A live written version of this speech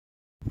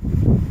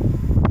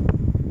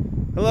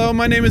Hello,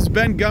 my name is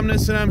Ben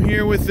Gumness and I'm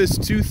here with this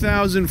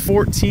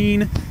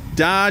 2014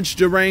 Dodge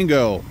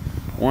Durango.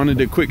 Wanted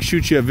to quick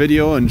shoot you a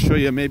video and show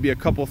you maybe a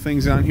couple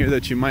things on here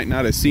that you might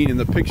not have seen in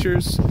the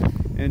pictures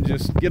and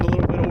just get a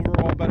little bit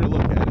overall better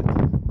look at it.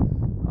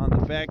 On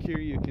the back here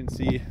you can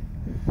see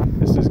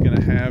this is going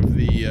to have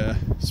the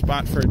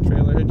spot for a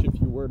trailer hitch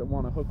if you were to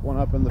want to hook one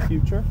up in the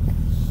future.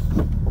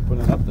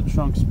 Opening up the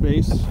trunk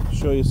space,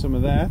 show you some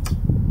of that.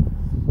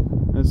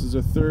 This is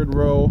a third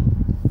row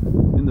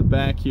in the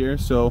back here,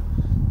 so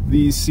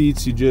these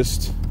seats you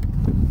just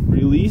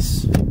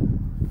release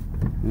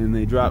and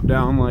they drop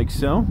down like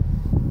so,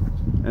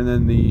 and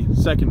then the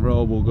second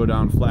row will go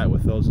down flat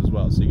with those as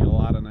well, so you get a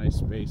lot of nice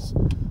space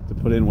to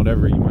put in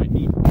whatever you might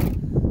need.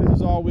 This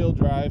is all-wheel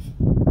drive.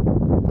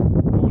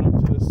 Going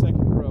up to the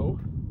second row,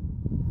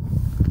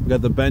 we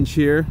got the bench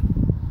here,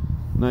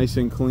 nice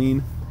and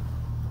clean.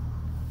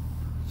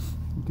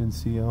 You can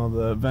see all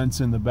the vents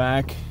in the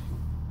back,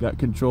 got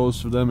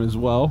controls for them as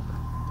well.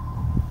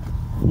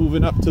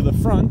 Moving up to the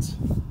front,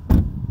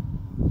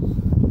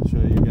 show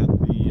you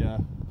got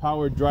the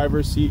power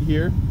driver's seat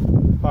here,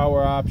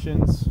 power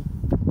options,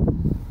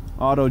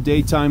 auto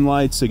daytime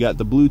lights. So got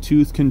the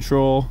Bluetooth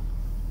control,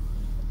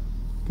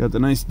 got the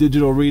nice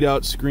digital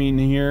readout screen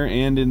here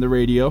and in the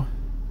radio.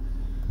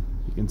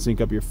 You can sync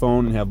up your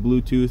phone and have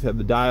Bluetooth, have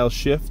the dial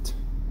shift.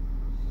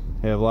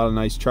 They have a lot of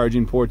nice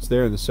charging ports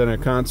there in the center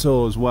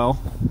console as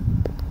well.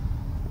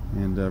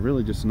 And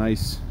really just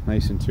nice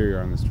interior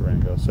on this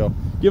Durango. So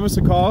give us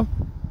a call,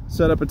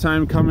 set up a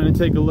time, come in and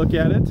take a look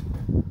at it.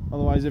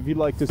 Otherwise, if you'd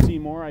like to see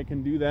more, I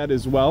can do that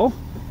as well.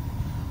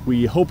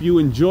 We hope you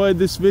enjoyed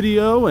this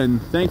video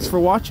and thanks for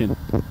watching.